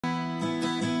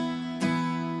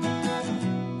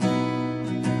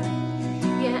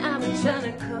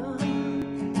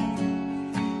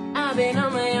been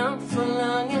on my own for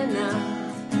long enough.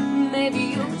 Maybe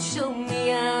you could show me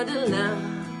how to love.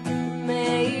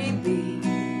 Maybe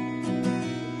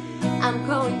I'm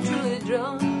going through the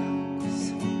drawers.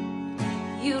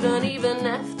 You don't even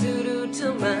have to do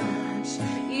too much.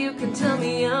 You can tell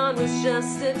me on with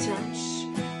just a touch,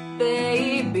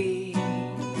 baby.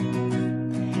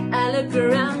 I look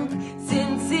around,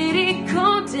 Sin City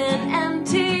cold and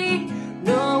empty.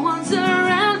 No one's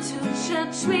around to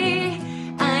judge me.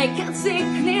 I can see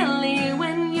clearly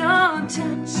when you're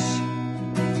touched.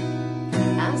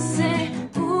 I say,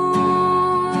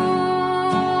 ooh,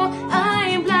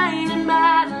 I'm blinded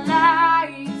by the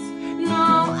lights. No,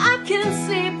 I can't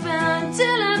sleep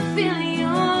until I feel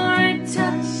your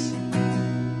touch.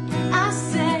 I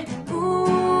say, ooh,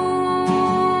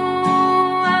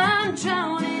 I'm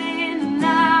drowning in the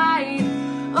night.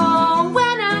 Oh,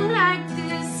 when I'm like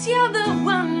this, you're the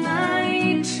one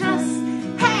I trust.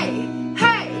 Hey,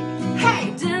 hey, hey,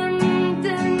 dun,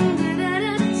 dun, dun, dun,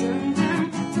 dun, dun,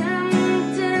 dun,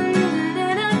 dun, dun,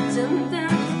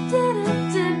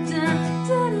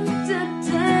 dun,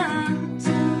 dun,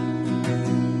 dun.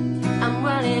 I'm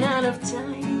running out of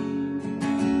time,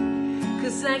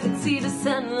 'cause I can see the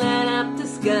sun light up the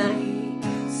sky.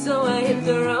 So I hit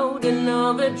the road in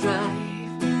overdrive,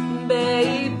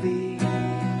 baby.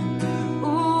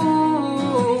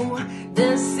 Ooh,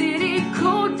 the city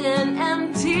cold and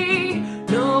empty.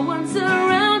 No one's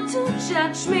around to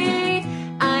judge me.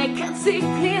 I can see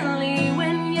clearly